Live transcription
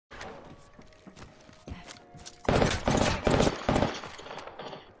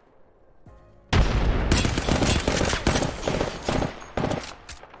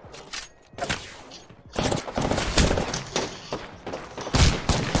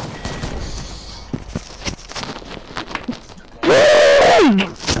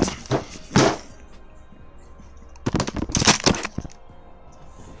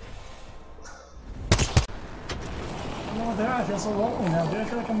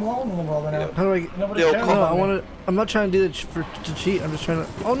wall in the world now. How do I? Nobody No, cares I about me. want to. I'm not trying to do it to cheat. I'm just trying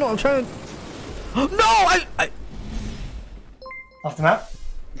to. Oh no, I'm trying to. No, I. Off the map.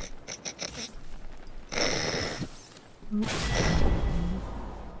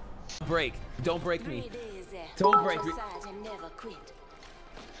 Break. Don't break me. Don't break me.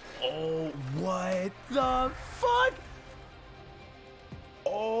 Oh, what the fuck?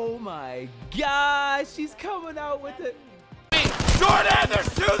 Oh my gosh, she's coming out with it. Jordan,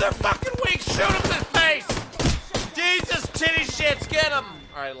 there's two, they're fucking weak. Shoot him in the face. Jesus, titty shits, get him.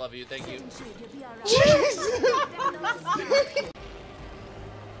 All right, love you, thank you.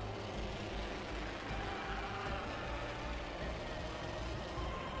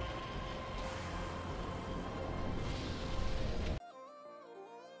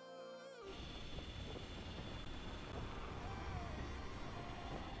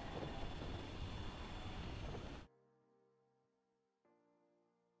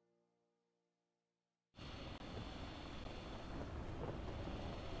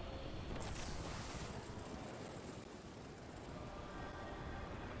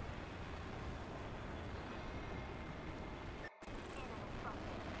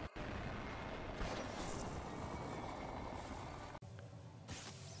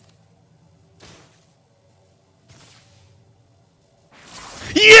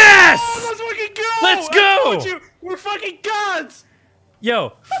 Yes! Oh, let's fucking go! Let's go! We're fucking gods!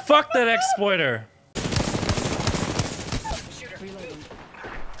 Yo, fuck that exploiter.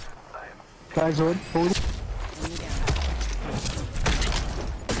 Guys, hold.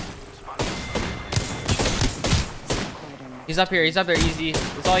 He's up here, easy.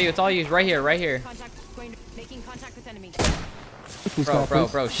 It's all you, right here, Making contact with enemy.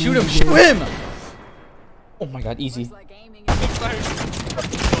 Bro, shoot him! Oh my god, easy.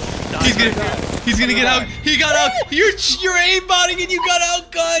 He's gonna get out. He got out. You're aimbotting and you got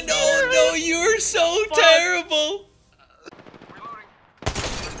outgunned. Oh no, you are so terrible.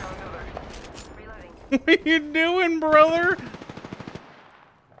 What you doing, brother?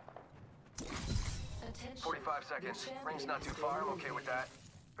 45 seconds. Ring's not too far. I'm okay with that.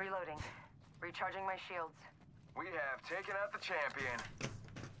 Reloading. Recharging my shields. We have taken out the champion.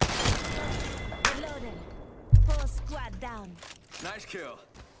 Reloading. Full squad down. Nice kill.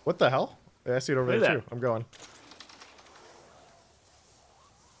 What the hell? Yeah, I see it over there too. I'm going.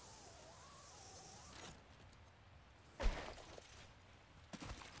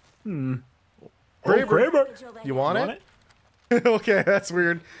 Kraber. You want it? Okay, that's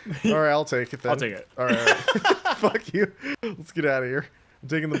weird. All right, I'll take it then. I'll take it. All right. Fuck you. Let's get out of here. I'm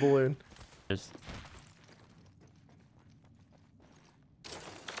taking the balloon.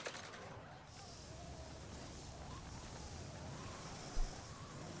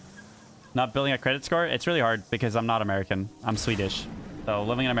 Not building a credit score? It's really hard because I'm not American. I'm Swedish. So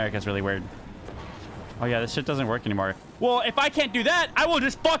living in America is really weird. Oh yeah, this shit doesn't work anymore. Well, if I can't do that, I will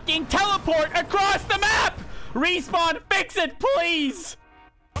just fucking teleport across the map! Respawn, fix it, please!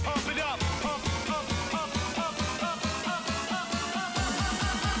 Pump it up.